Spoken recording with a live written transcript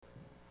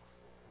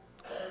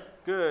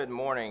Good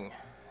morning.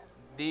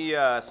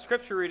 The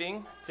scripture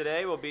reading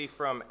today will be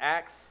from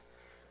Acts,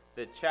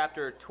 the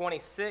chapter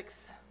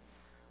 26,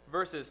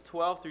 verses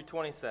 12 through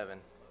 27.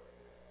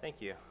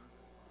 Thank you.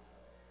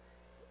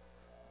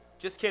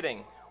 Just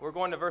kidding. We're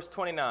going to verse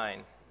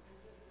 29.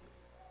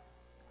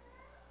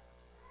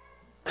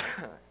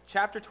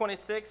 Chapter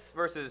 26,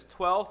 verses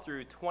 12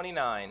 through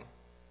 29.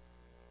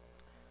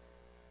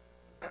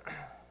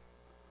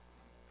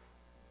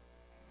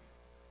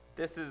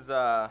 This is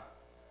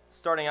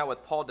starting out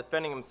with Paul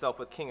defending himself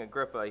with King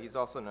Agrippa. He's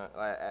also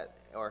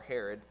or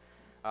Herod.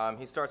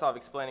 He starts off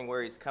explaining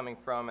where he's coming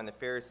from and as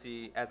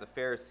a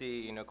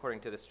Pharisee,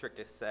 according to the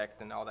strictest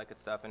sect and all that good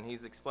stuff. And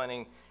he's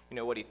explaining,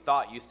 what he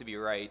thought used to be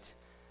right,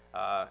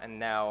 and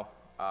now,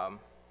 and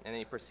then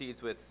he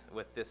proceeds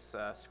with this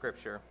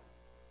scripture.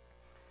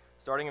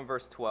 Starting in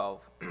verse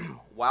 12,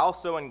 while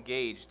so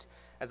engaged,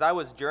 as I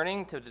was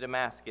journeying to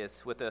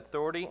Damascus with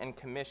authority and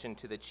commission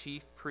to the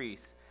chief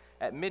priests,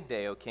 at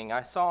midday, O king,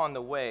 I saw on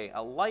the way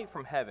a light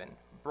from heaven,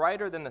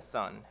 brighter than the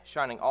sun,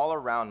 shining all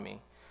around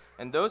me,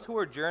 and those who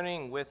were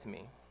journeying with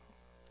me.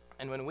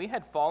 And when we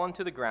had fallen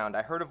to the ground,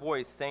 I heard a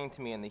voice saying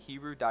to me in the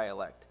Hebrew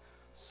dialect,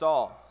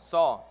 Saul,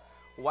 Saul,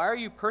 why are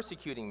you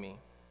persecuting me?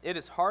 It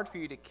is hard for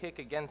you to kick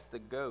against the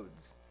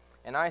goads.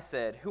 And I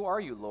said, Who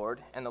are you,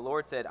 Lord? And the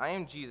Lord said, I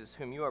am Jesus,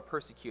 whom you are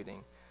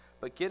persecuting.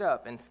 But get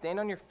up and stand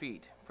on your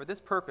feet. For this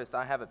purpose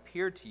I have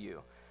appeared to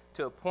you,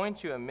 to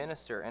appoint you a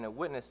minister and a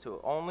witness to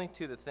only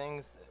to the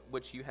things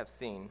which you have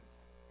seen,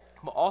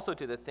 but also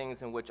to the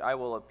things in which I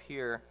will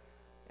appear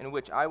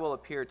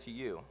to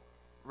you,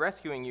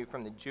 rescuing you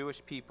from the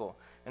Jewish people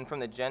and from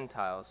the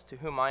Gentiles, to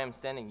whom I am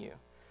sending you,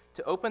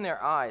 to open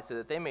their eyes so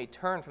that they may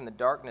turn from the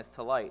darkness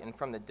to light and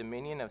from the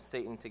dominion of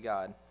Satan to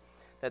God,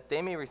 that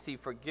they may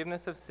receive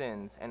forgiveness of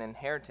sins and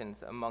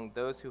inheritance among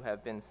those who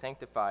have been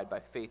sanctified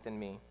by faith in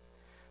me.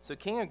 So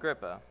King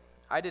Agrippa,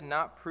 I did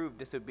not prove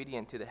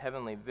disobedient to the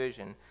heavenly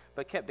vision,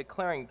 but kept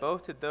declaring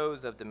both to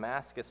those of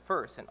Damascus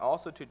first, and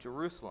also to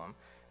Jerusalem,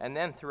 and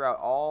then throughout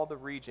all the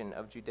region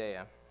of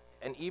Judea,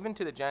 and even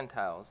to the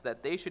Gentiles,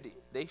 that they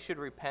should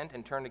repent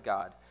and turn to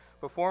God,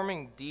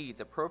 performing deeds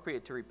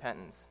appropriate to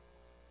repentance.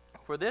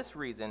 For this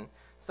reason,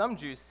 some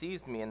Jews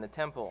seized me in the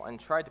temple and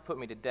tried to put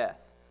me to death.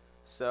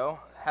 So,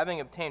 having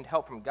obtained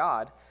help from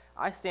God,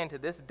 I stand to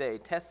this day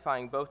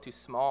testifying both to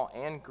small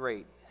and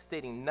great,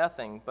 stating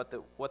nothing but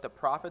what the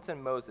prophets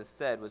and Moses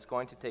said was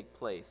going to take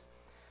place,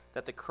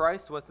 that the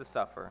Christ was to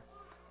suffer,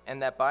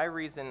 and that by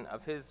reason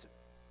of his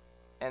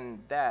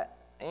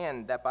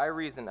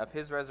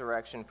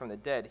resurrection from the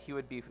dead he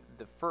would be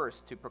the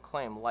first to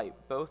proclaim light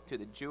both to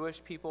the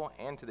Jewish people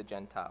and to the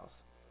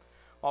Gentiles.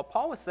 While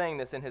Paul was saying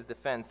this in his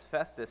defense,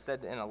 Festus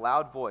said in a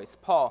loud voice,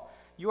 Paul,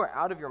 you are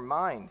out of your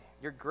mind.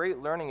 Your great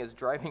learning is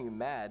driving you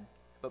mad.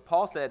 But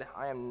Paul said,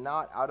 I am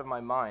not out of my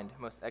mind,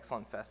 most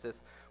excellent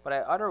Festus, but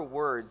I utter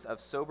words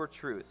of sober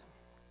truth.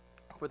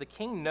 For the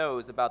king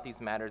knows about these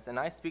matters, and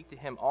I speak to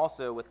him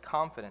also with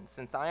confidence,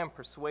 since I am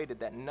persuaded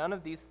that none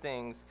of these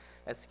things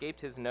escaped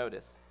his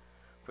notice.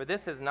 For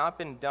this has not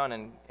been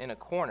done in a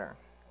corner.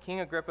 King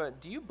Agrippa,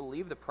 do you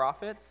believe the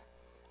prophets?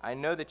 I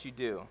know that you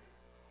do.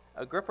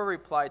 Agrippa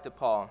replied to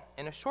Paul,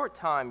 In a short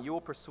time you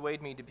will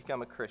persuade me to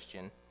become a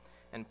Christian.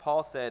 And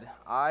Paul said,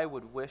 I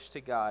would wish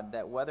to God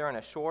that whether in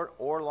a short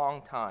or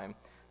long time,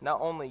 not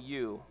only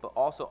you, but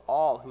also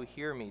all who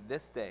hear me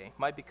this day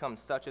might become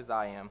such as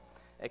I am,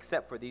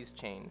 except for these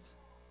chains.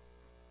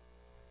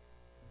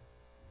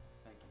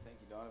 Thank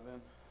you,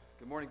 Donovan.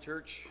 Good morning,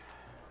 church.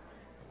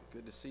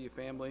 Good to see you,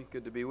 family.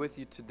 Good to be with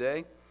you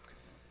today.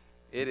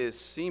 It is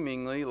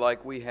seemingly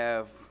like we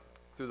have,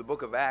 through the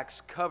book of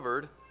Acts,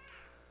 covered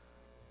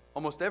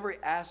almost every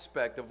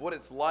aspect of what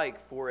it's like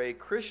for a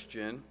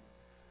Christian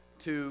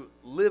to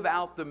live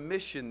out the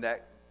mission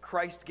that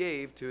Christ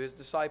gave to his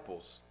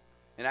disciples.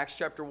 In Acts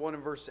chapter 1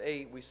 and verse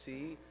 8, we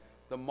see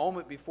the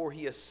moment before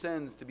he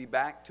ascends to be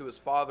back to his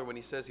Father, when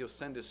he says he'll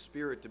send his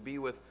Spirit to be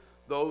with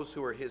those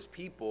who are his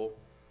people.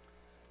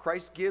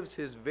 Christ gives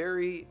his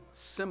very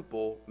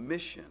simple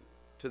mission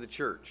to the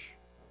church.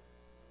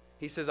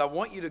 He says, I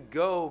want you to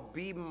go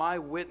be my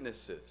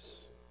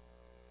witnesses,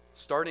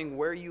 starting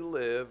where you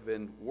live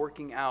and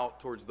working out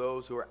towards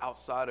those who are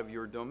outside of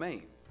your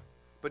domain.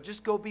 But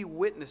just go be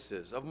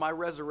witnesses of my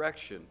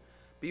resurrection.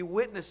 Be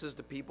witnesses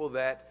to people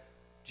that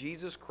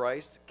Jesus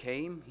Christ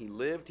came, he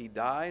lived, he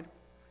died,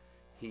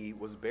 he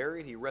was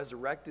buried, he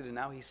resurrected, and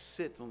now he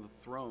sits on the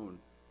throne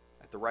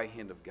at the right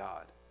hand of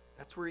God.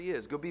 That's where he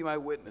is. Go be my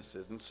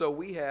witnesses. And so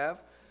we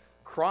have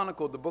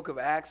chronicled the book of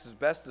Acts as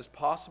best as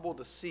possible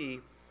to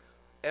see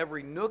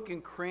every nook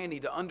and cranny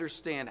to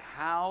understand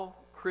how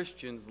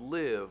Christians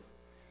live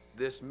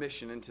this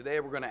mission. And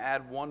today we're going to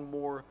add one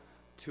more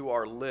to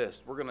our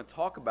list. We're going to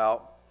talk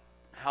about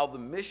how the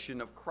mission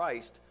of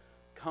Christ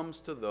comes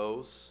to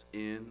those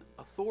in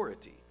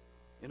authority.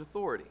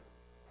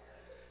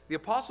 The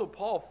Apostle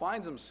Paul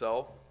finds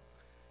himself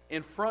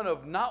in front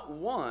of not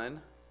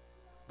one,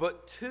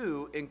 but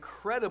two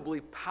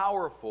incredibly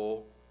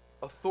powerful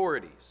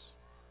authorities.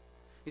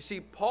 You see,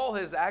 Paul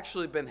has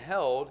actually been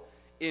held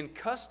in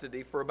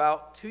custody for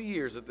about 2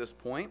 years at this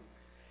point,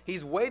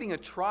 He's waiting a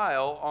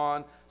trial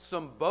on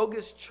some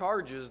bogus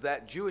charges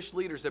that Jewish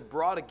leaders had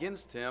brought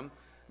against him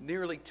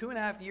nearly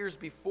 2.5 years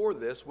before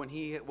this, when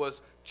he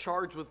was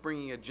charged with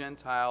bringing a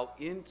Gentile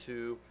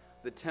into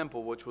the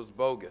temple, which was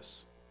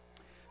bogus.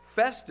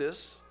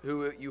 Festus,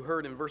 who you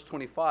heard in verse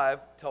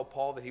 25 tell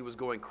Paul that he was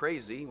going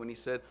crazy when he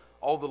said,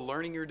 all the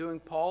learning you're doing,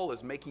 Paul,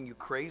 is making you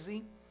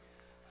crazy.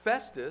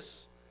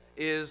 Festus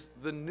is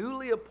the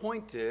newly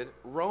appointed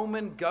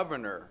Roman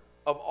governor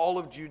of all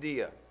of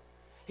Judea.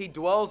 He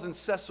dwells in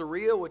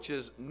Caesarea, which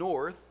is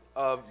north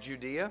of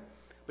Judea,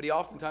 but he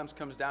oftentimes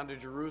comes down to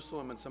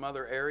Jerusalem and some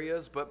other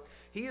areas. But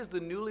he is the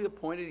newly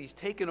appointed. He's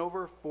taken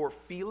over for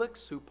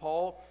Felix, who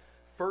Paul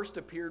first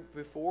appeared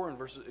before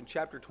in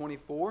chapter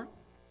 24.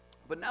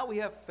 But now we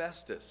have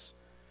Festus,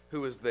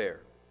 who is there.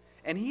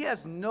 And he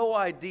has no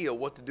idea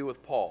what to do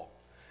with Paul.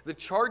 The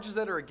charges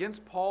that are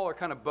against Paul are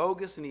kind of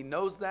bogus, and he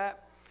knows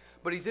that.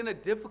 But he's in a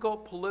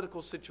difficult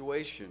political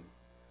situation.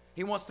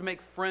 He wants to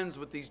make friends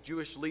with these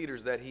Jewish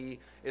leaders that he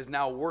is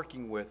now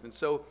working with. And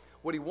so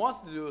what he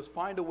wants to do is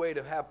find a way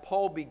to have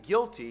Paul be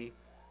guilty,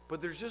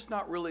 but there's just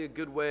not really a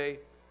good way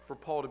for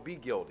Paul to be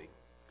guilty.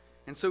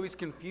 And so he's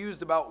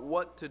confused about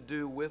what to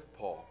do with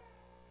Paul.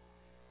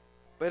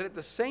 But at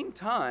the same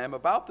time,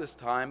 about this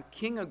time,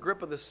 King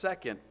Agrippa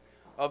II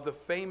of the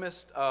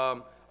famous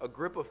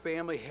Agrippa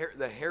family,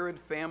 the Herod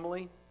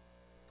family,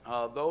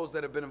 those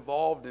that have been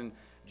involved in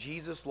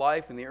Jesus'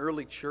 life in the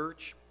early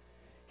church,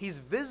 he's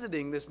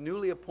visiting this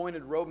newly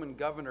appointed Roman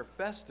governor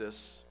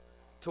Festus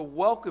to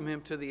welcome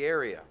him to the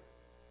area.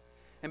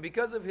 And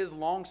because of his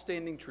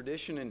long-standing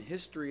tradition and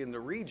history in the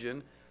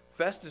region,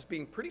 Festus,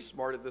 being pretty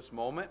smart at this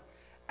moment,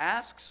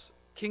 asks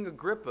King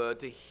Agrippa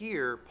to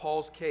hear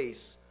Paul's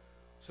case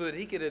so that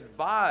he could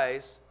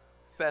advise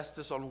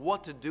Festus on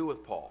what to do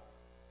with Paul.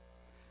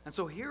 And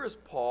so here is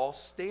Paul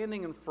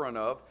standing in front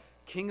of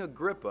King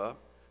Agrippa,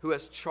 who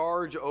has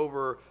charge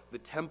over the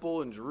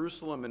temple in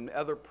Jerusalem and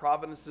other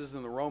provinces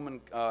in the Roman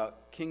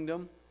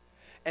kingdom,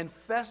 and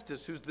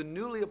Festus, who's the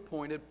newly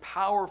appointed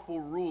powerful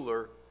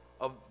ruler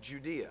of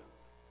Judea.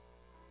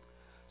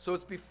 So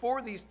it's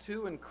before these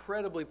two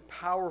incredibly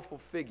powerful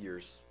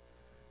figures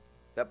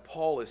that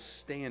Paul is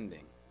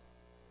standing.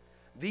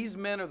 These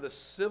men are the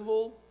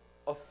civil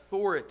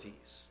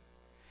authorities,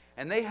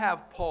 and they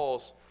have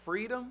Paul's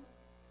freedom,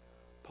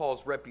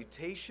 Paul's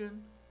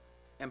reputation,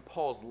 and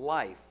Paul's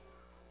life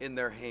in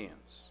their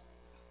hands.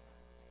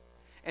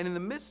 And in the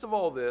midst of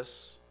all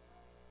this,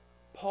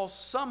 Paul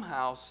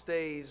somehow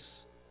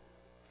stays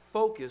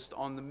focused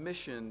on the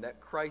mission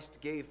that Christ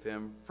gave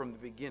him from the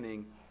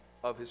beginning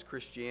of his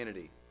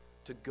Christianity,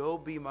 to go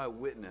be my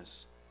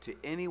witness to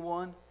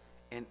anyone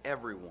and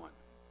everyone.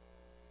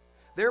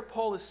 There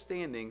Paul is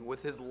standing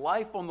with his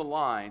life on the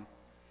line,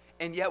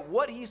 and yet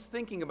what he's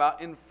thinking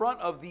about in front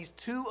of these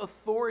two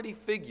authority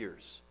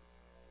figures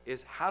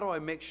is, how do I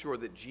make sure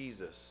that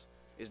Jesus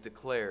is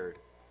declared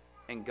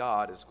and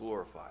God is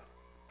glorified?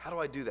 How do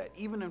I do that,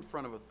 even in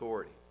front of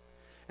authority?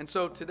 And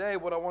so today,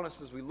 what I want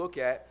us, as we look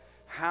at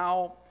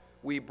how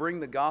we bring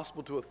the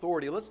gospel to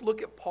authority, let's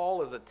look at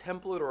Paul as a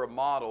template or a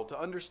model to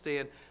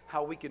understand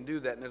how we can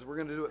do that. And as we're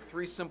going to do it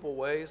 3 simple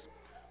ways,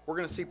 we're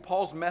going to see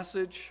Paul's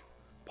message,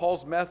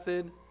 Paul's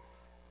method,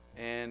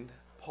 and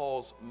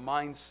Paul's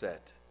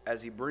mindset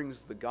as he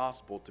brings the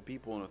gospel to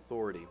people in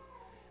authority.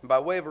 And by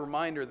way of a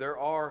reminder, there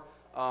are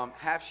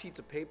half sheets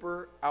of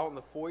paper out in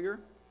the foyer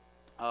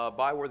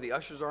by where the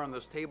ushers are on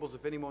those tables.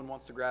 If anyone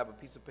wants to grab a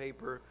piece of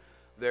paper,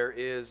 there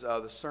is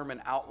the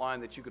sermon outline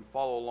that you can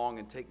follow along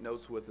and take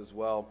notes with as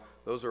well.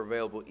 Those are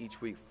available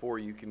each week for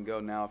you. You can go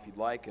now if you'd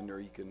like, or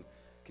you can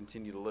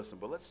continue to listen.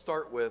 But let's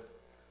start with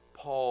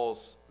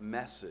Paul's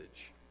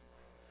message.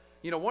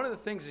 You know, one of the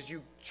things as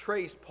you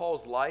trace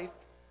Paul's life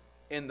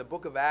in the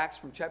book of Acts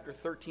from chapter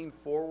 13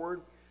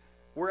 forward,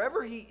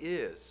 wherever he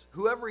is,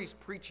 whoever he's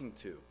preaching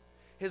to,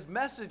 his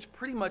message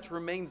pretty much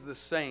remains the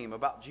same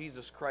about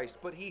Jesus Christ,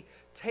 but he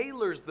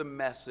tailors the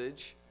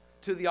message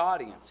to the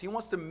audience. He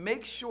wants to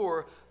make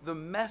sure the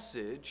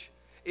message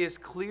is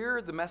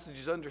clear, the message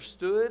is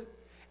understood,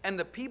 and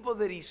the people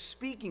that he's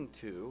speaking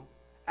to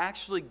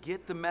actually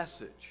get the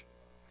message.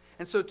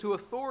 And so to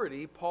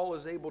authority, Paul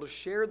is able to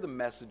share the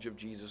message of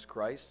Jesus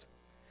Christ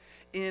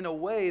in a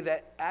way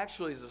that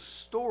actually is a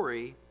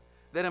story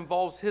that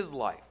involves his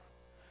life.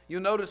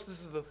 You'll notice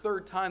this is the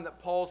 3rd time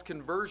that Paul's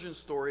conversion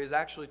story is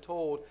actually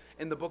told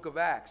in the book of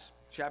Acts.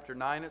 Chapter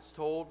 9 it's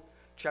told,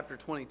 chapter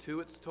 22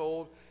 it's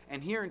told,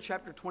 and here in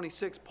chapter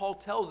 26, Paul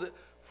tells it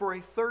for a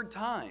 3rd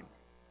time.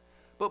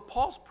 But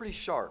Paul's pretty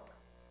sharp.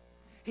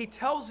 He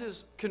tells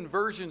his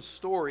conversion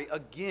story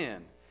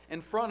again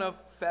in front of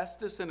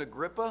Festus and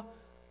Agrippa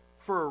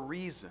for a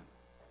reason.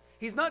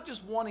 He's not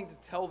just wanting to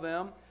tell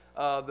them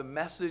the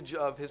message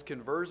of his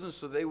conversion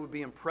so they would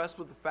be impressed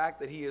with the fact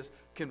that he is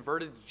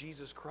converted to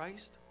Jesus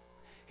Christ.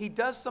 He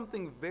does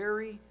something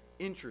very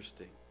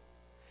interesting.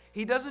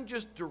 He doesn't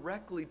just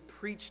directly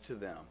preach to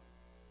them,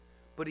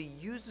 but he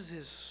uses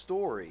his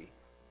story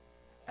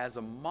as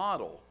a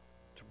model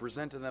to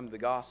present to them the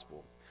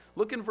gospel.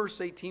 Look in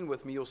verse 18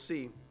 with me. You'll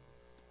see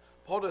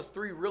Paul does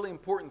three really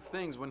important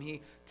things when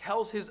he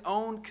tells his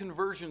own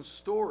conversion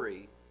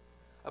story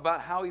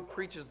about how he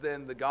preaches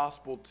then the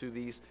gospel to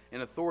these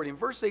in authority. In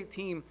verse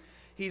 18,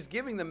 he's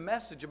giving the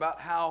message about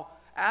how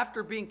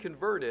after being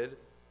converted,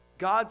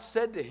 God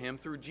said to him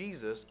through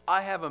Jesus,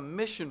 I have a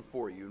mission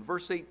for you. In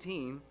verse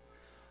 18,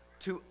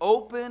 to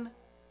open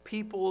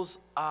people's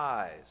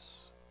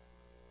eyes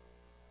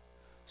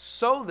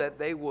so that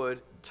they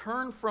would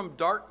turn from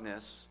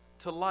darkness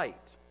to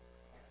light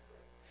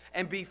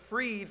and be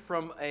freed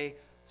from a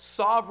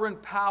sovereign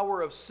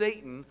power of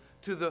Satan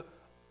to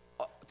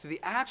the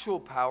actual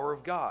power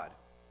of God.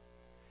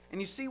 And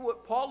you see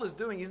what Paul is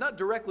doing, he's not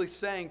directly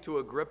saying to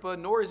Agrippa,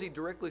 nor is he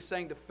directly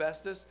saying to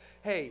Festus,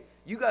 hey,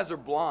 you guys are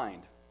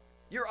blind.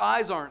 Your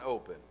eyes aren't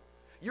open.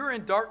 You're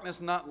in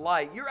darkness, not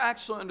light. You're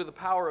actually under the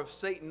power of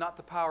Satan, not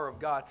the power of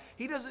God.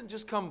 He doesn't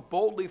just come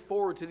boldly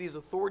forward to these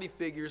authority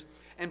figures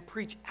and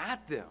preach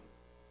at them.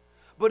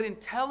 But in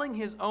telling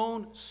his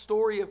own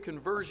story of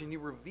conversion, he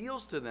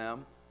reveals to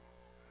them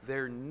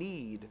their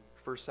need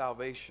for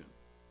salvation.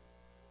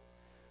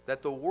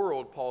 That the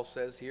world, Paul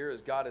says here,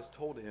 as God has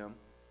told him,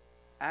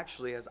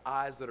 actually has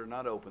eyes that are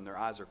not open. Their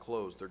eyes are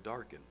closed. They're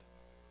darkened.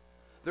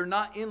 They're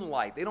not in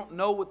light. They don't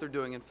know what they're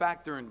doing. In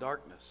fact, they're in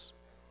darkness.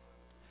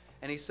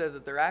 And he says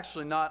that they're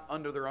actually not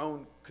under their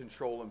own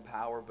control and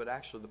power, but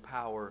actually the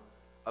power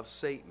of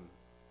Satan.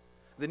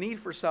 The need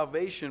for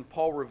salvation,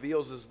 Paul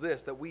reveals, is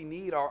this, that we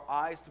need our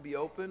eyes to be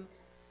open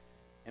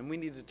and we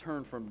need to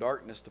turn from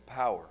darkness to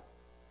power.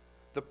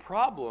 The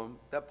problem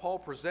that Paul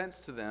presents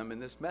to them in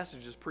this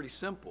message is pretty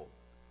simple.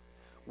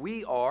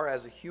 We are,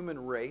 as a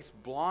human race,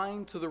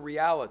 blind to the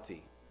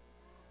reality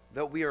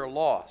that we are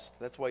lost.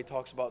 That's why he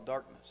talks about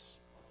darkness.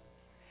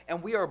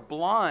 And we are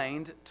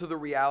blind to the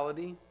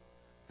reality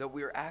that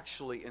we are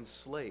actually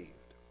enslaved.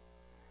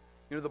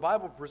 You know, the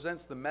Bible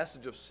presents the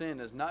message of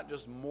sin as not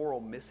just moral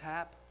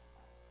mishap,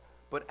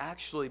 but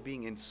actually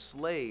being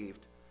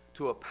enslaved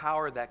to a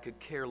power that could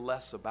care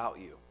less about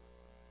you.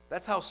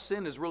 That's how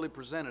sin is really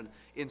presented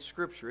in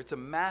Scripture. It's a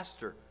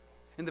master.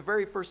 In the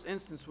very first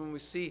instance, when we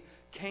see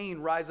Cain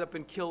rise up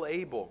and kill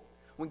Abel,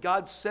 when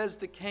God says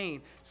to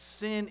Cain,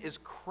 sin is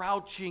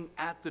crouching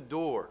at the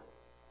door,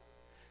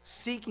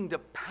 seeking to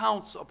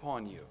pounce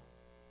upon you.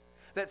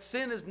 That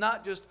sin is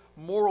not just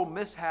moral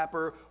mishap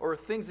or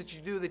things that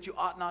you do that you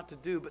ought not to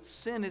do, but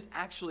sin is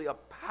actually a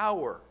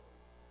power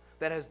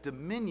that has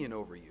dominion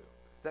over you,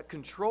 that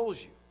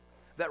controls you,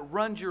 that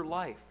runs your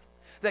life,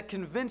 that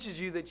convinces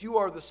you that you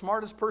are the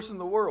smartest person in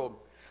the world,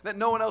 that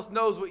no one else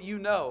knows what you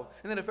know,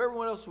 and that if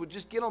everyone else would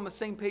just get on the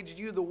same page as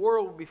you, the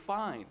world would be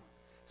fine.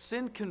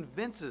 Sin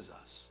convinces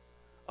us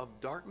of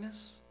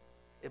darkness.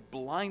 It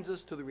blinds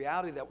us to the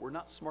reality that we're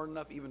not smart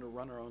enough even to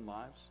run our own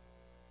lives.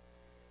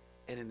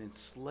 And it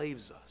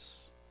enslaves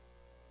us,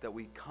 that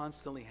we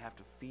constantly have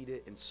to feed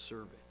it and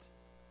serve it.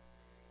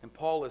 And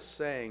Paul is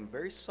saying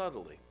very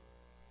subtly,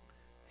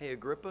 hey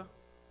Agrippa,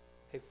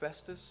 hey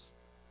Festus,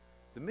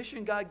 the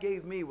mission God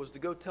gave me was to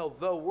go tell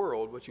the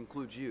world, which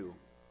includes you,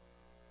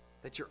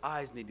 that your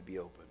eyes need to be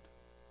opened.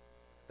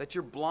 That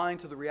you're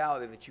blind to the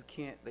reality that you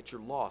can't, that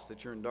you're lost,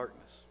 that you're in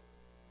darkness.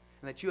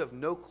 And that you have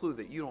no clue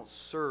that you don't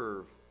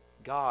serve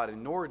God,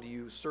 and nor do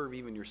you serve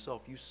even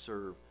yourself, you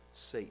serve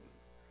Satan.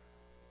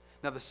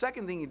 Now the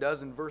second thing he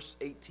does in verse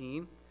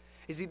 18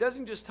 is he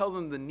doesn't just tell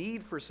them the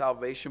need for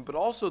salvation, but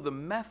also the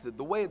method,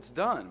 the way it's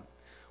done.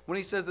 When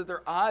he says that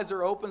their eyes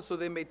are open so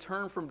they may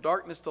turn from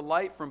darkness to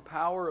light, from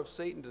power of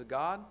Satan to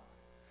God,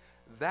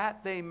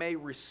 that they may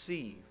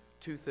receive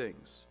two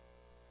things: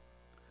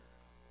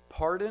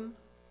 pardon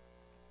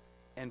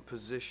and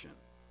position.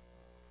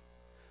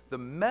 The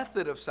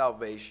method of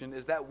salvation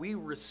is that we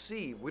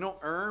receive. We don't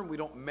earn, we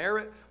don't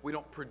merit, we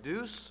don't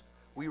produce,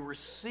 we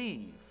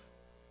receive.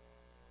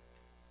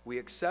 We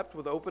accept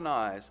with open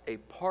eyes a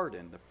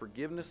pardon, the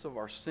forgiveness of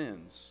our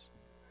sins,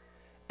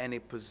 and a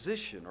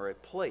position or a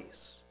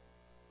place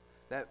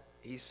that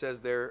he says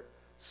they're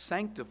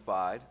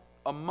sanctified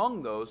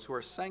among those who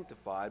are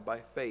sanctified by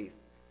faith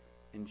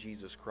in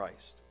Jesus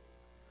Christ.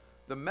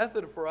 The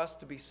method for us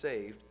to be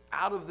saved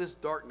out of this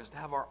darkness, to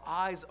have our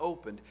eyes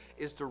opened,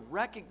 is to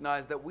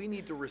recognize that we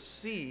need to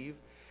receive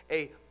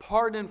a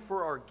pardon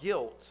for our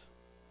guilt,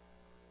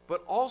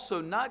 but also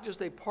not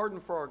just a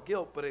pardon for our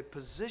guilt, but a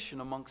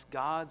position amongst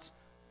God's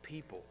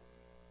people.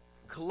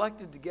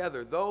 Collected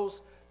together,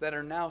 those that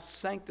are now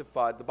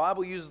sanctified. The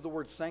Bible uses the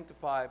word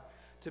sanctified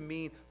to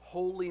mean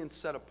holy and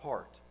set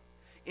apart.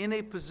 In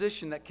a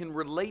position that can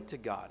relate to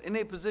God. In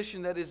a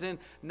position that is in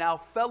now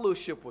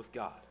fellowship with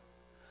God.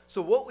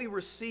 So what we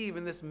receive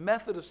in this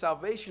method of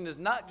salvation is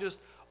not just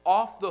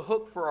off the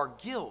hook for our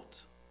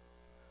guilt,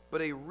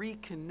 but a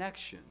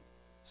reconnection,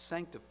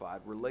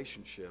 sanctified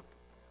relationship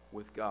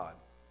with God.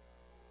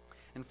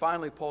 And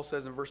finally, Paul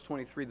says in verse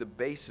 23, the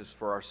basis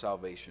for our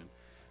salvation.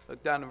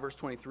 Look down in verse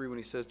 23 when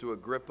he says to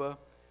Agrippa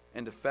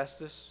and to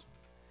Festus,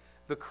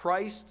 the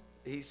Christ,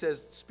 he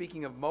says,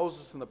 speaking of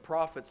Moses and the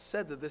prophets,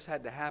 said that this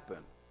had to happen,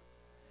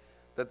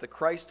 that the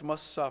Christ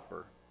must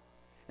suffer,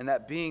 and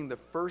that being the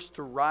first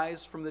to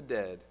rise from the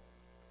dead,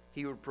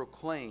 he would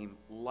proclaim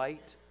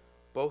light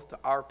both to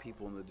our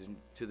people and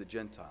to the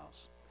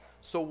Gentiles.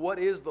 So what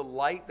is the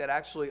light that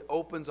actually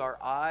opens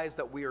our eyes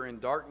that we are in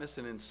darkness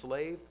and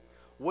enslaved?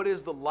 What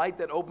is the light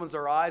that opens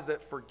our eyes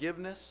that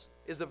forgiveness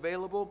is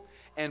available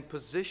and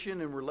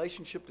position and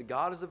relationship to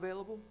God is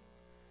available?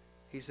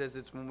 He says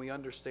it's when we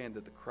understand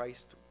that the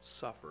Christ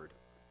suffered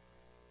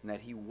and that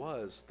he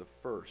was the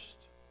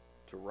first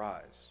to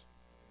rise.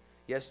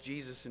 Yes,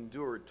 Jesus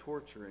endured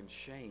torture and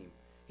shame.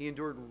 He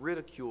endured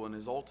ridicule in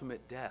his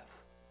ultimate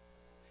death.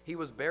 He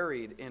was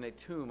buried in a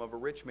tomb of a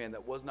rich man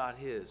that was not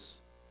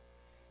his.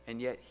 And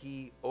yet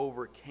he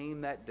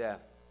overcame that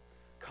death,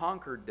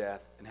 conquered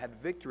death, and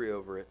had victory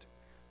over it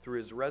through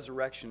his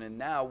resurrection. And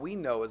now we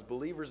know as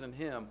believers in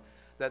him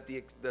that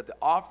the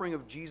offering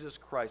of Jesus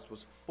Christ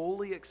was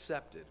fully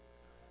accepted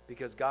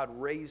because God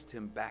raised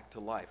him back to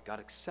life. God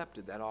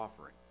accepted that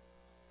offering.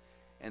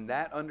 And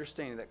that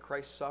understanding that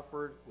Christ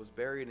suffered, was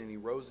buried, and he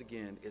rose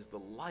again is the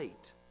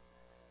light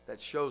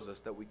that shows us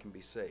that we can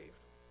be saved.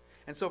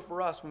 And so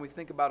for us, when we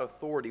think about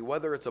authority,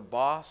 whether it's a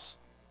boss,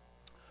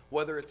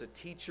 whether it's a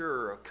teacher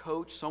or a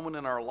coach, someone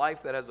in our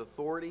life that has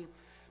authority,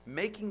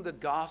 making the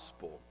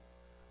gospel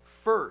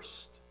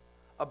first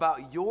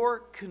about your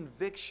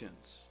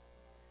convictions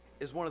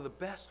is one of the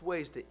best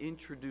ways to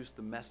introduce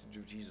the message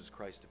of Jesus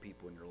Christ to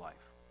people in your life.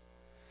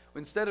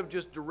 Instead of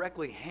just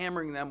directly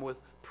hammering them with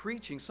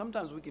preaching,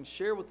 sometimes we can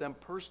share with them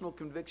personal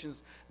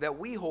convictions that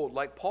we hold,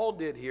 like Paul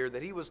did here,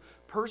 that he was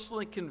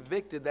personally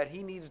convicted that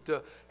he needed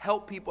to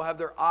help people have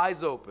their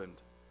eyes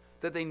opened,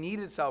 that they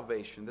needed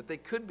salvation, that they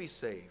could be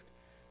saved,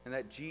 and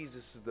that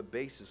Jesus is the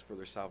basis for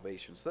their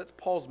salvation. So that's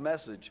Paul's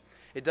message.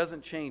 It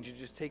doesn't change. It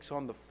just takes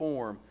on the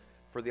form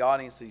for the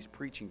audience that he's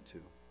preaching to.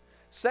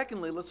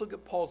 Secondly, let's look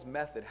at Paul's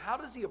method. How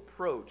does he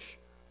approach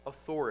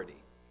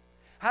authority?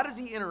 How does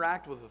he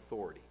interact with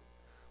authority?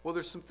 Well,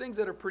 there's some things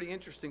that are pretty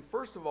interesting.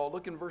 First of all,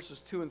 look in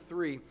verses 2 and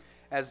 3.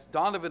 As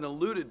Donovan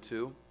alluded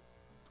to,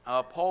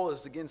 Paul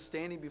is again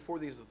standing before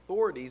these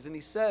authorities, and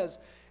he says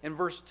in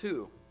verse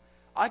 2,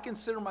 I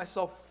consider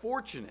myself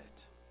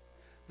fortunate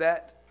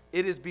that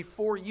it is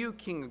before you,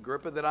 King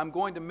Agrippa, that I'm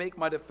going to make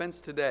my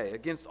defense today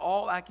against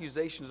all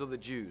accusations of the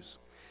Jews,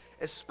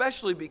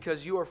 especially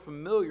because you are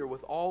familiar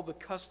with all the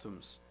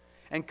customs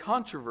and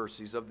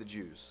controversies of the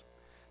Jews.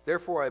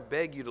 Therefore, I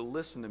beg you to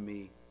listen to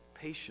me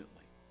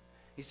patiently.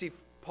 You see,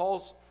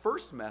 Paul's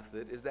first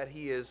method is that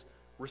he is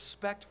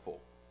respectful.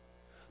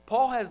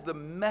 Paul has the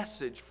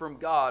message from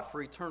God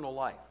for eternal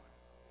life.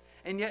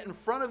 And yet in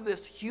front of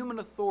this human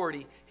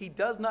authority, he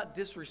does not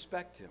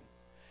disrespect him.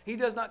 He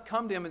does not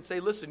come to him and say,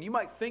 listen, you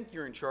might think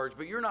you're in charge,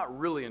 but you're not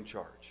really in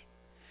charge.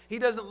 He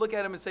doesn't look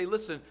at him and say,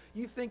 listen,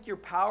 you think you're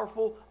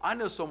powerful? I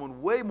know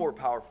someone way more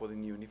powerful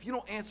than you, and if you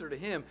don't answer to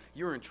him,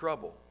 you're in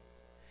trouble.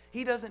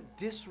 He doesn't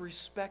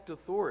disrespect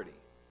authority.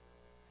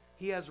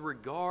 He has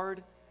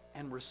regard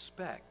and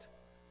respect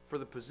for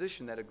the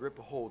position that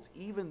Agrippa holds,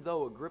 even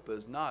though Agrippa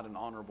is not an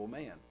honorable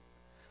man.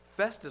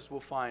 Festus, we'll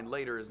find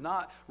later, is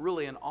not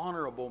really an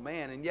honorable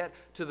man, and yet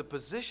to the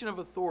position of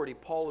authority,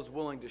 Paul is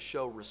willing to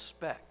show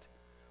respect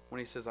when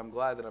he says, I'm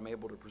glad that I'm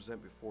able to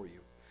present before you.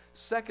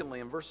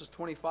 Secondly, in verses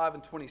 25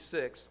 and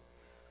 26,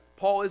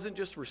 Paul isn't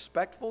just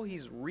respectful,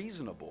 he's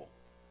reasonable.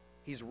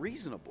 He's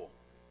reasonable.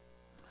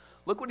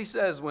 Look what he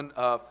says when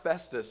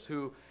Festus,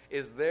 who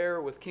is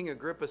there with King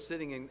Agrippa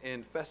sitting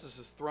in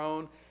Festus'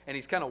 throne, and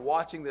he's kind of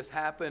watching this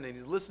happen, and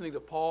he's listening to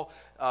Paul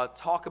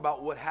talk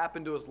about what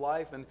happened to his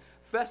life. And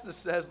Festus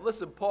says,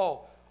 listen,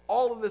 Paul,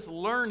 all of this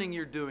learning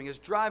you're doing is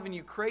driving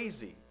you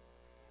crazy.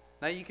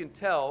 Now you can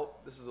tell,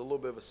 this is a little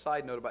bit of a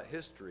side note about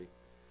history,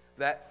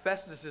 that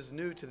Festus is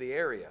new to the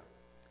area.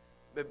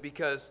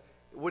 Because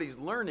what he's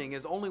learning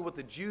is only what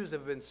the Jews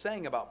have been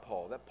saying about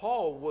Paul. That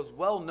Paul was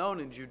well known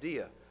in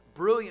Judea.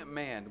 Brilliant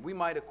man. We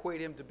might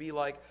equate him to be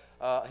like,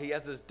 he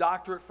has his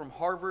doctorate from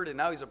Harvard and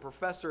now he's a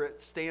professor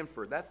at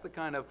Stanford. That's the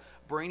kind of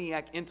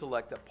brainiac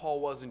intellect that Paul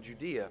was in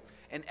Judea.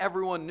 And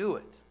everyone knew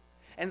it.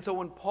 And so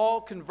when Paul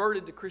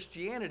converted to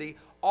Christianity,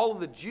 all of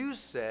the Jews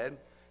said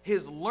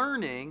his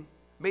learning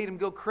made him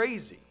go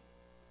crazy.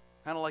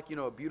 Kind of like,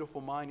 A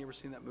Beautiful Mind. You ever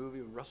seen that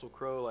movie with Russell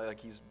Crowe? Like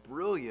he's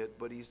brilliant,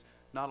 but he's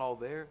not all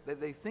there.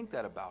 They think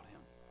that about him.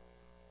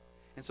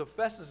 And so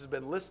Festus has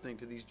been listening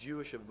to these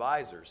Jewish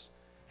advisors.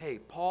 Hey,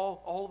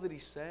 Paul, all that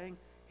he's saying,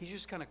 he's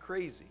just kind of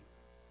crazy.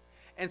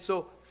 And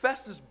so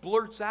Festus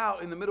blurts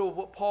out in the middle of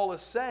what Paul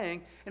is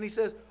saying, and he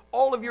says,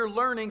 all of your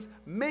learning's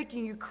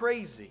making you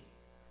crazy.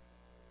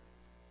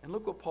 And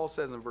look what Paul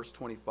says in verse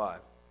 25.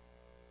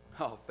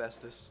 Oh,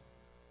 Festus,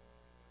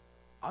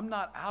 I'm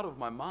not out of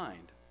my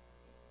mind,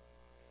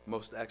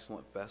 most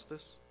excellent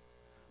Festus,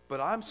 but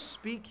I'm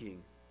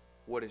speaking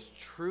what is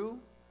true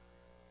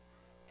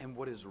and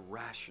what is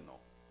rational.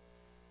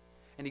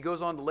 And he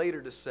goes on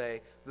later to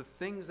say, the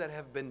things that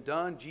have been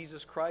done,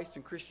 Jesus Christ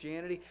and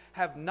Christianity,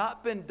 have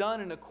not been done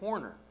in a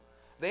corner.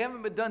 They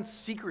haven't been done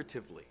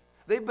secretively.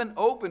 They've been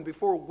open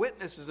before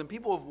witnesses, and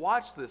people have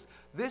watched this.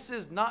 This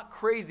is not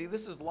crazy.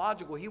 This is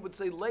logical. He would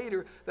say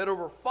later that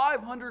over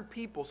 500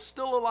 people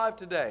still alive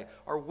today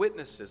are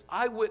witnesses,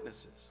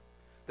 eyewitnesses,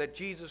 that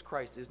Jesus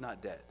Christ is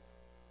not dead.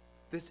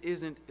 This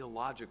isn't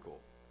illogical.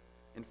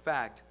 In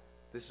fact,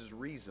 this is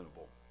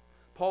reasonable.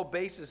 Paul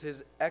bases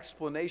his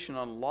explanation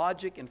on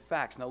logic and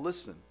facts. Now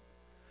listen,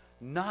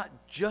 not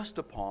just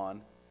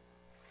upon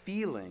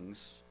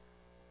feelings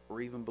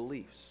or even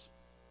beliefs.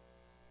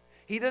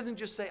 He doesn't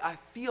just say, I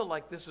feel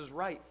like this is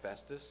right,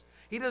 Festus.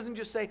 He doesn't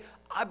just say,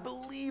 I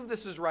believe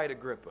this is right,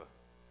 Agrippa.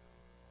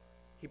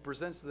 He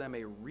presents to them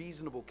a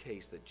reasonable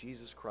case that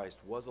Jesus Christ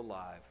was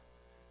alive,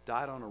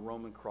 died on a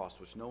Roman cross,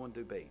 which no one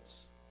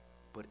debates,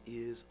 but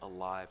is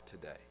alive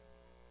today.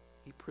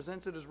 He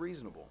presents it as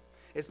reasonable.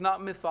 It's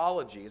not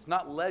mythology. It's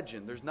not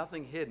legend. There's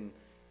nothing hidden.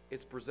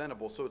 It's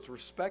presentable. So it's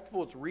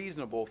respectful. It's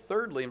reasonable.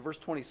 Thirdly, in verse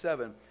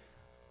 27,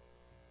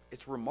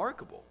 it's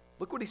remarkable.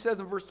 Look what he says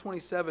in verse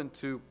 27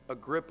 to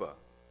Agrippa.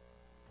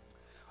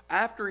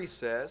 After he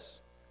says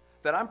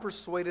that I'm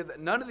persuaded that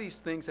none of these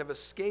things have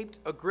escaped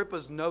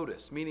Agrippa's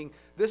notice, meaning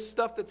this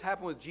stuff that's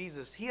happened with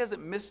Jesus, he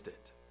hasn't missed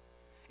it.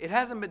 It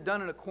hasn't been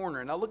done in a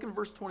corner. Now look in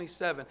verse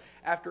 27.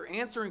 After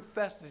answering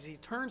Festus, he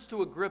turns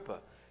to Agrippa.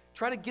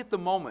 Try to get the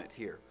moment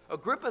here.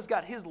 Agrippa's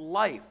got his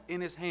life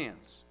in his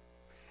hands.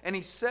 And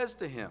he says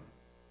to him,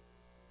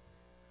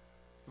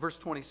 verse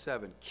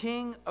 27,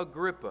 King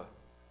Agrippa,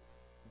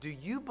 do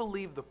you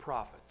believe the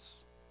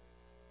prophets?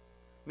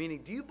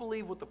 Meaning, do you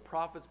believe what the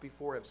prophets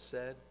before have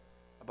said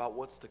about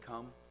what's to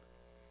come?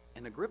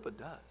 And Agrippa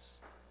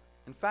does.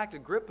 In fact,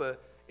 Agrippa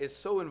is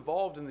so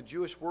involved in the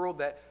Jewish world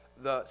that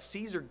the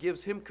Caesar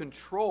gives him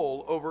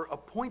control over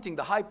appointing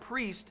the high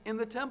priest in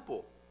the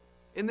temple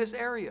in this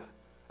area.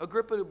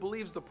 Agrippa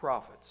believes the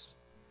prophets.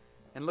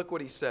 And look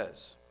what he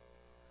says.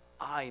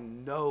 I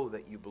know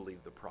that you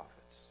believe the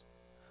prophets.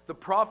 The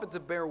prophets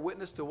have bear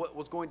witness to what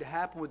was going to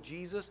happen with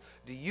Jesus.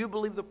 Do you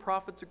believe the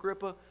prophets,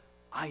 Agrippa?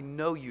 I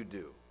know you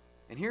do.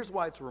 And here's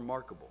why it's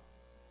remarkable.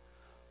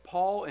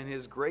 Paul, in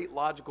his great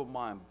logical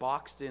mind,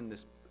 boxed in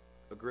this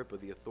Agrippa,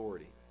 the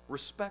authority,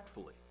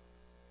 respectfully.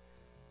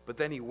 But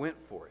then he went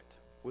for it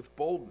with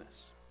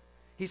boldness.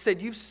 He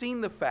said, you've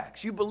seen the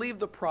facts. You believe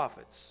the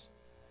prophets.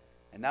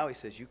 And now he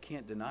says, you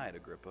can't deny it,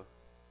 Agrippa.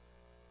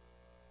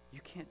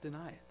 You can't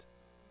deny it.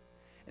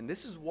 And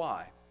this is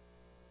why,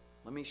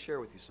 let me share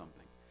with you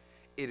something.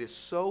 It is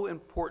so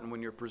important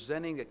when you're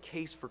presenting a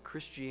case for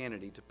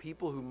Christianity to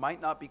people who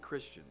might not be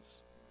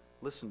Christians,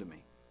 listen to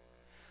me,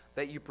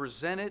 that you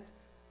present it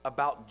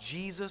about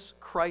Jesus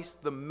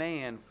Christ the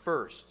man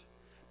first.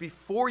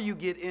 Before you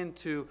get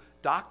into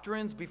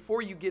doctrines,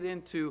 before you get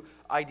into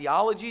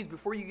ideologies,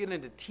 before you get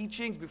into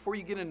teachings, before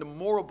you get into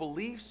moral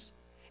beliefs,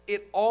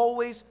 it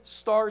always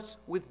starts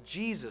with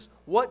Jesus.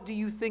 What do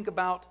you think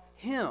about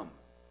him?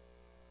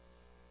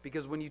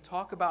 Because when you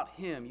talk about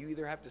him, you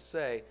either have to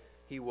say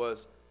he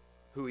was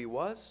who he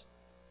was,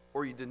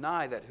 or you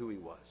deny that who he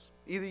was.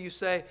 Either you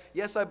say,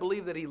 yes, I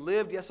believe that he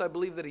lived. Yes, I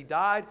believe that he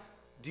died.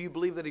 Do you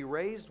believe that he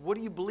raised? What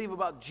do you believe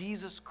about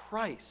Jesus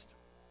Christ?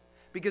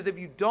 Because if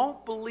you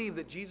don't believe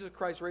that Jesus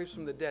Christ raised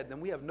from the dead, then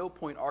we have no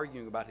point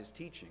arguing about his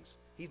teachings.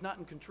 He's not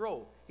in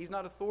control. He's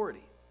not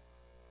authority.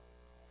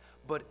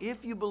 But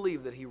if you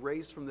believe that he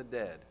raised from the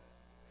dead,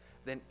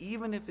 then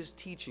even if his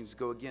teachings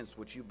go against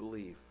what you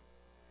believe,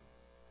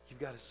 you've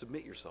got to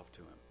submit yourself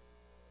to him.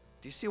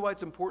 Do you see why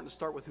it's important to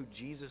start with who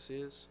Jesus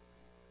is?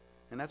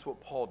 And that's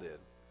what Paul did.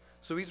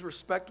 So he's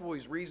respectable,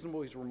 he's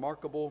reasonable, he's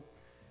remarkable,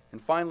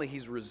 and finally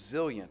he's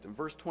resilient. In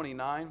verse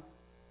 29,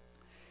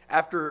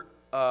 after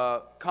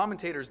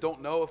commentators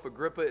don't know if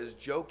Agrippa is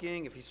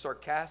joking, if he's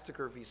sarcastic,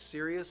 or if he's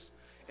serious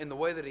in the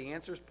way that he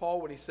answers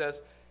Paul when he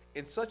says,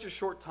 in such a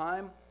short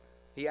time,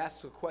 he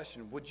asks a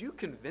question, would you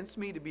convince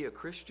me to be a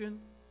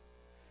Christian?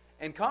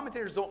 And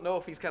commentators don't know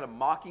if he's kind of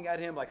mocking at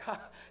him, like,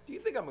 do you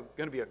think I'm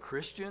going to be a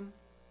Christian?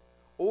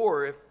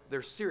 Or if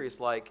they're serious,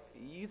 like,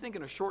 you think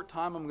in a short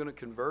time I'm going to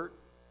convert?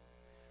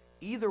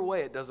 Either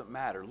way, it doesn't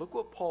matter. Look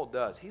what Paul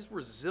does. He's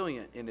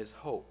resilient in his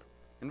hope.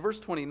 In verse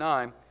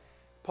 29,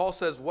 Paul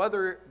says,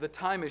 whether the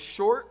time is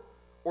short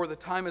or the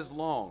time is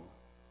long,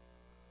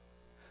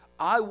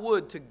 I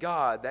would to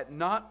God that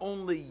not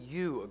only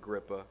you,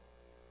 Agrippa,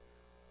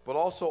 but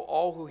also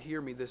all who hear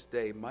me this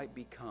day might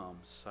become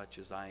such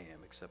as I am,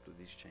 except with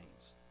these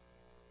chains.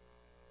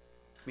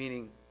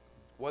 Meaning,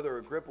 whether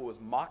Agrippa was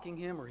mocking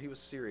him or he was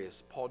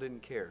serious, Paul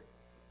didn't care.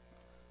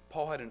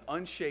 Paul had an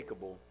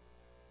unshakable,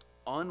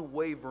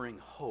 unwavering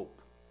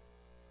hope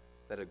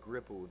that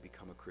Agrippa would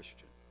become a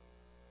Christian.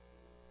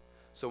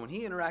 So when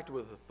he interacted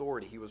with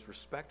authority, he was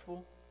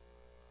respectful,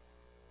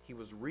 he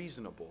was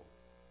reasonable,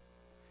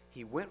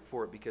 he went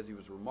for it because he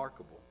was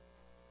remarkable,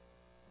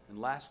 and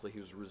lastly, he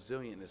was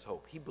resilient in his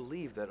hope. He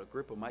believed that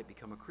Agrippa might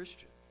become a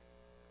Christian.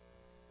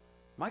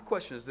 My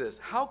question is this: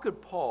 how could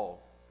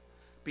Paul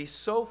be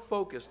so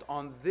focused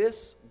on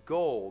this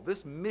goal,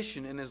 this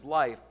mission in his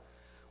life,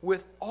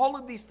 with all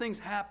of these things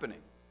happening,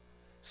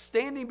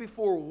 standing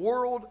before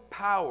world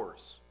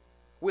powers,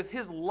 with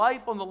his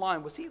life on the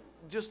line? Was he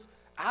just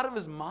out of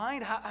his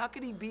mind? How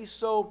could he be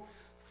so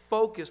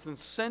focused and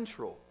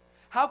central?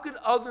 How could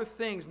other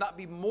things not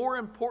be more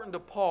important to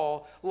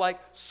Paul, like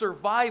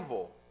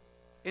survival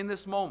in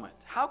this moment?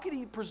 How could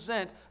he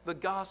present the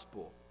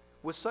gospel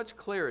with such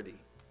clarity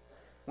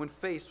when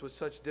faced with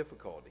such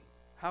difficulty?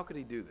 How could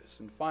he do this?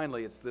 And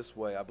finally, it's this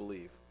way, I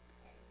believe.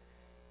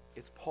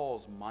 It's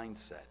Paul's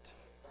mindset.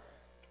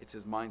 It's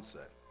his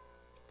mindset.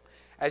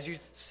 As you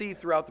see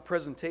throughout the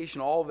presentation,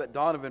 all that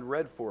Donovan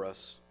read for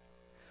us,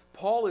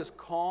 Paul is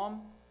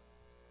calm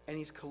and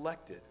he's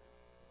collected.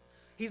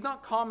 He's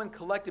not calm and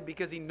collected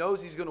because he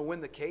knows he's going to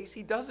win the case.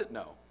 He doesn't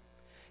know.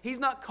 He's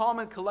not calm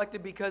and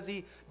collected because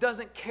he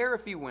doesn't care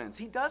if he wins.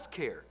 He does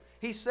care.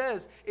 He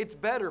says, it's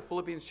better,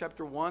 Philippians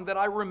chapter 1, that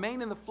I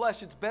remain in the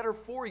flesh. It's better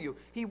for you.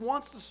 He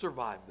wants to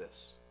survive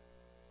this.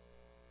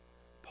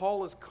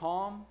 Paul is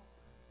calm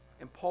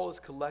and Paul is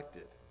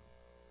collected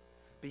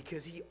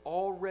because he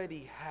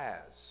already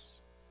has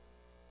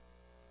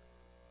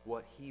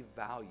what he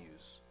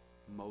values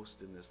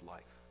most in this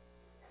life.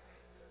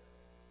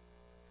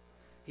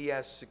 He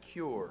has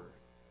secure,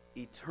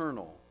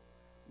 eternal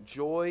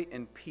joy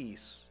and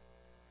peace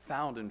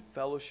found in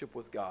fellowship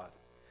with God.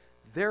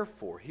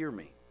 Therefore, hear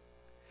me,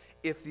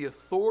 if the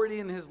authority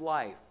in his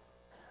life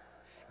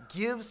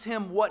gives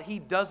him what he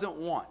doesn't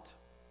want,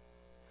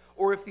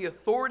 or if the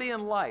authority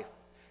in life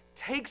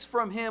takes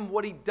from him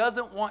what he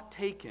doesn't want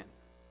taken,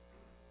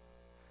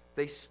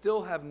 they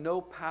still have no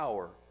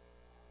power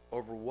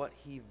over what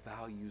he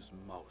values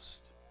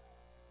most.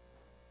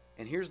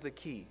 And here's the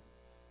key.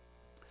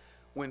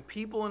 When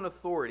people in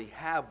authority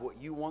have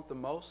what you want the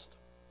most,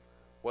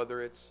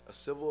 whether it's a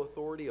civil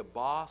authority, a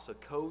boss, a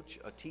coach,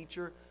 a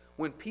teacher,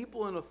 when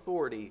people in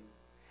authority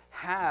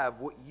have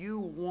what you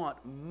want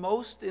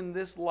most in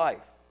this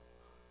life,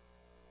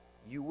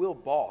 you will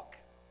balk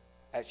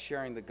at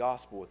sharing the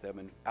gospel with them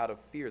and out of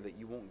fear that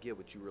you won't get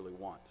what you really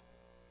want.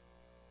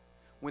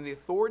 When the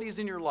authorities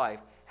in your life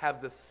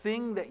have the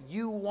thing that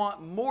you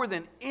want more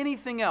than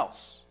anything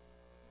else,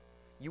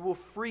 you will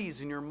freeze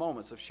in your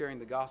moments of sharing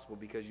the gospel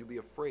because you'll be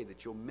afraid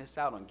that you'll miss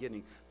out on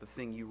getting the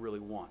thing you really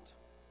want.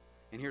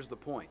 And here's the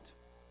point.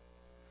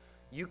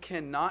 You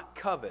cannot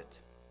covet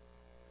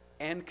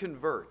and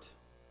convert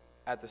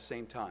at the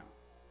same time.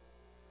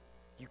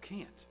 You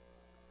can't.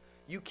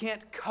 You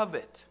can't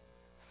covet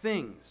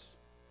things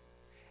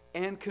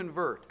and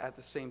convert at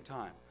the same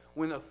time.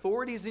 When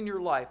authorities in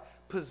your life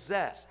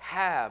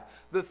have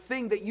the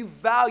thing that you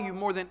value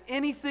more than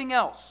anything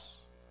else,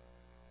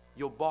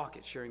 you'll balk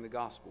at sharing the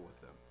gospel with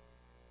them.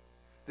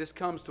 This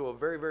comes to a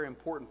very, very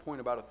important point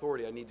about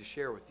authority I need to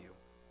share with you.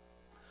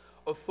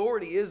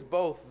 Authority is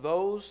both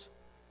those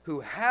who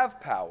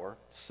have power,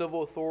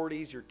 civil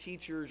authorities, your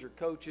teachers, your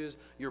coaches,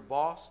 your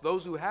boss,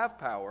 those who have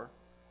power,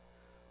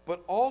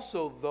 but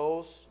also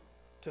those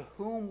to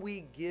whom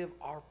we give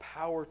our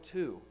power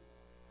to.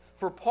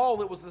 For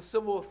Paul, it was the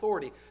civil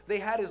authority. They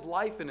had his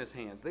life in his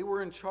hands. They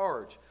were in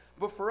charge.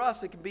 But for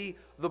us, it can be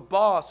the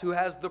boss who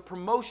has the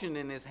promotion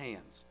in his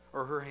hands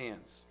or her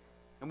hands.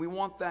 And we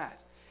want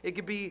that. It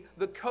could be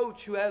the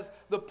coach who has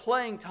the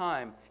playing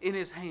time in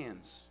his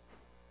hands.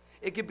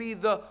 It could be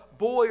the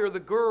boy or the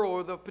girl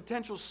or the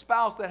potential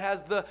spouse that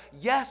has the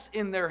yes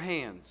in their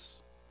hands.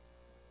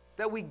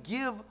 That we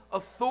give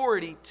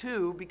authority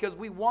to because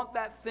we want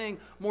that thing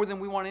more than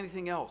we want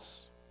anything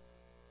else.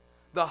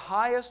 The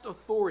highest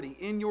authority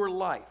in your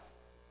life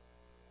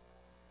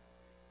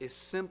is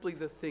simply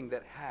the thing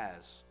that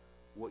has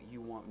what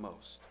you want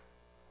most.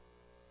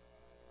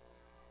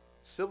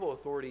 Civil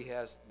authority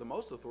has the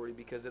most authority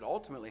because it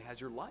ultimately has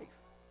your life.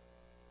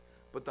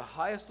 But the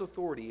highest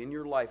authority in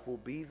your life will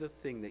be the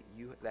thing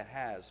that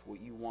has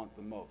what you want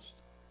the most.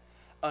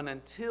 And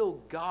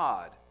until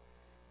God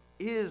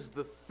is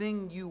the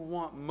thing you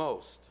want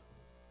most,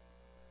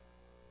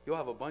 you'll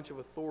have a bunch of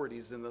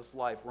authorities in this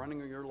life running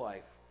your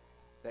life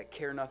that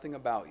care nothing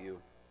about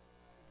you,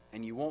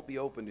 and you won't be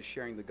open to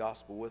sharing the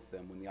gospel with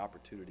them when the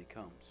opportunity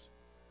comes.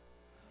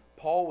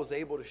 Paul was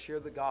able to share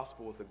the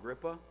gospel with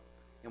Agrippa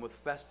and with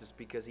Festus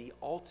because he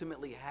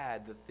ultimately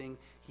had the thing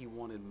he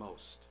wanted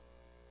most.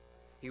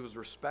 He was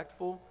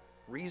respectful,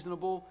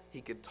 reasonable.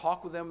 He could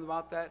talk with them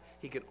about that.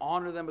 He could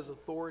honor them as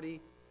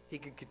authority. He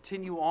could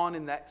continue on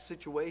in that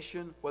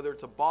situation, whether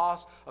it's a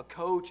boss, a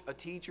coach, a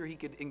teacher. He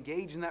could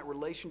engage in that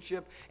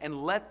relationship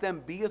and let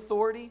them be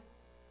authority.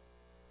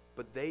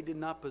 But they did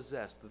not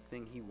possess the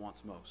thing he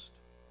wants most,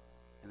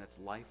 and that's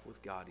life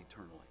with God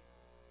eternally.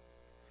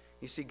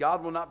 You see,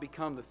 God will not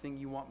become the thing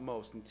you want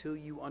most until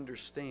you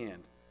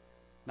understand,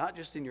 not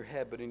just in your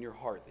head, but in your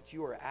heart, that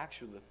you are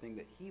actually the thing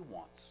that he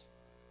wants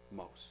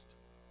most.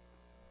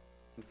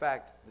 In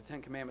fact, the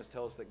Ten Commandments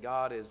tell us that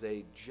God is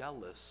a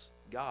jealous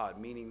God,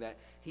 meaning that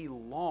he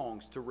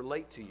longs to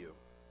relate to you.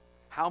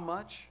 How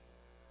much?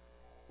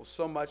 Well,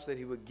 so much that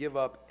he would give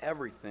up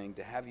everything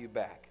to have you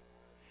back.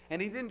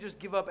 And he didn't just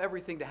give up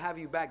everything to have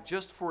you back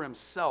just for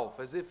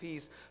himself, as if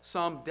he's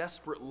some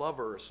desperate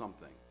lover or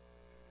something.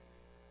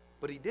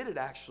 But he did it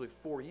actually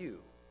for you,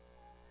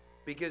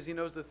 because he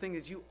knows the thing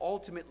that you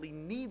ultimately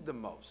need the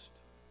most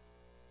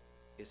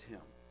is him.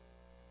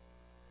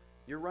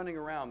 You're running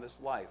around this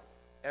life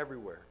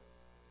everywhere,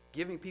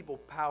 giving people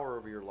power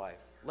over your life,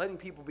 letting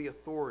people be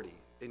authority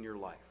in your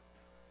life,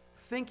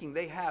 thinking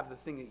they have the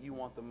thing that you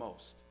want the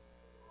most.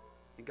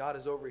 And God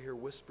is over here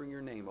whispering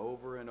your name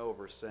over and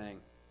over,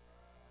 saying,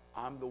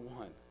 I'm the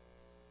one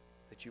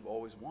that you've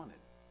always wanted.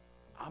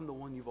 I'm the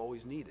one you've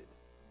always needed.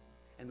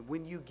 And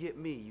when you get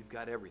me, you've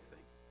got everything.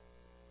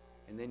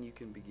 And then you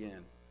can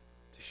begin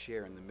to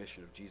share in the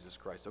mission of Jesus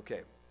Christ.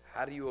 Okay,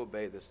 how do you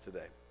obey this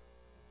today?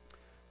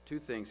 Two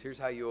things. Here's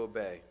how you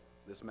obey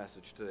this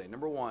message today.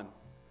 Number one,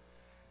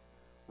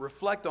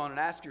 reflect on and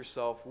ask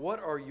yourself,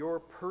 what are your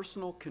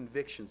personal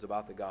convictions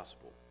about the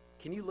gospel?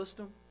 Can you list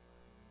them?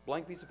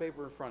 Blank piece of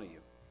paper in front of you.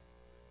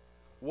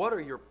 What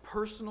are your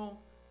personal,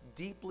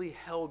 deeply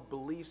held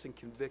beliefs and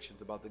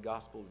convictions about the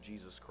gospel of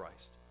Jesus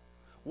Christ?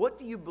 What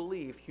do you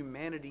believe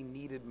humanity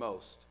needed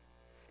most?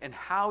 And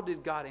how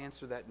did God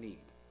answer that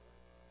need?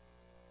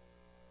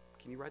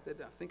 Can you write that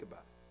down? Think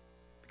about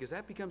it. Because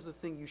that becomes the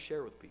thing you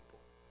share with people.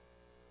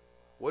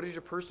 What is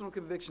your personal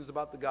convictions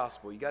about the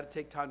gospel? You got to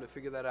take time to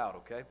figure that out,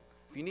 okay?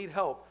 If you need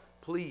help,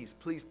 please,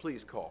 please,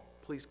 please call.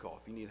 Please call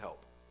if you need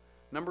help.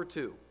 Number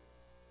two,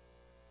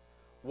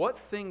 what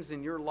things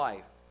in your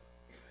life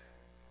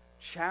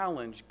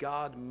challenge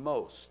God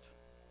most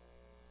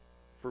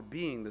for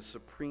being the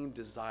supreme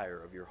desire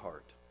of your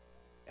heart?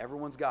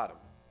 Everyone's got them.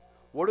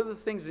 What are the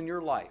things in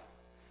your life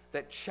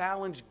that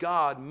challenge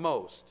God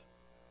most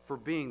for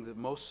being the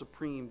most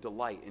supreme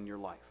delight in your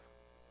life?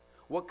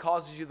 What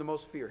causes you the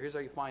most fear? Here's how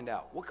you find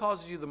out. What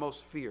causes you the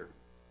most fear?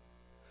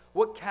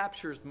 What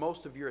captures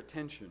most of your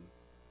attention?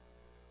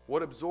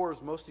 What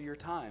absorbs most of your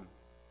time?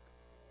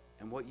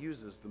 And what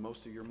uses the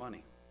most of your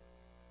money?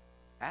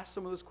 Ask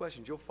some of those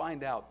questions. You'll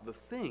find out the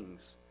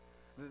things.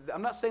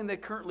 I'm not saying they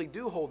currently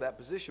do hold that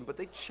position, but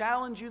they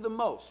challenge you the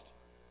most.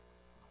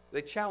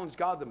 They challenge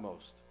God the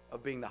most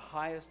of being the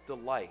highest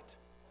delight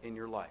in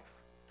your life.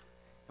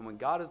 And when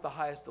God is the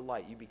highest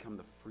delight, you become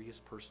the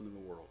freest person in the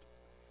world.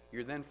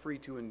 You're then free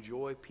to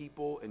enjoy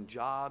people and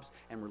jobs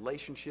and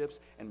relationships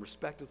and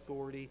respect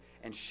authority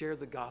and share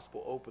the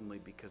gospel openly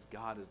because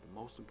God is the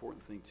most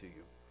important thing to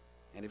you.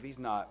 And if he's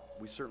not,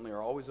 we certainly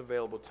are always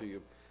available to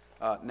you.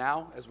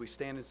 Now, as we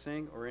stand and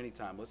sing, or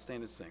anytime, let's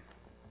stand and sing.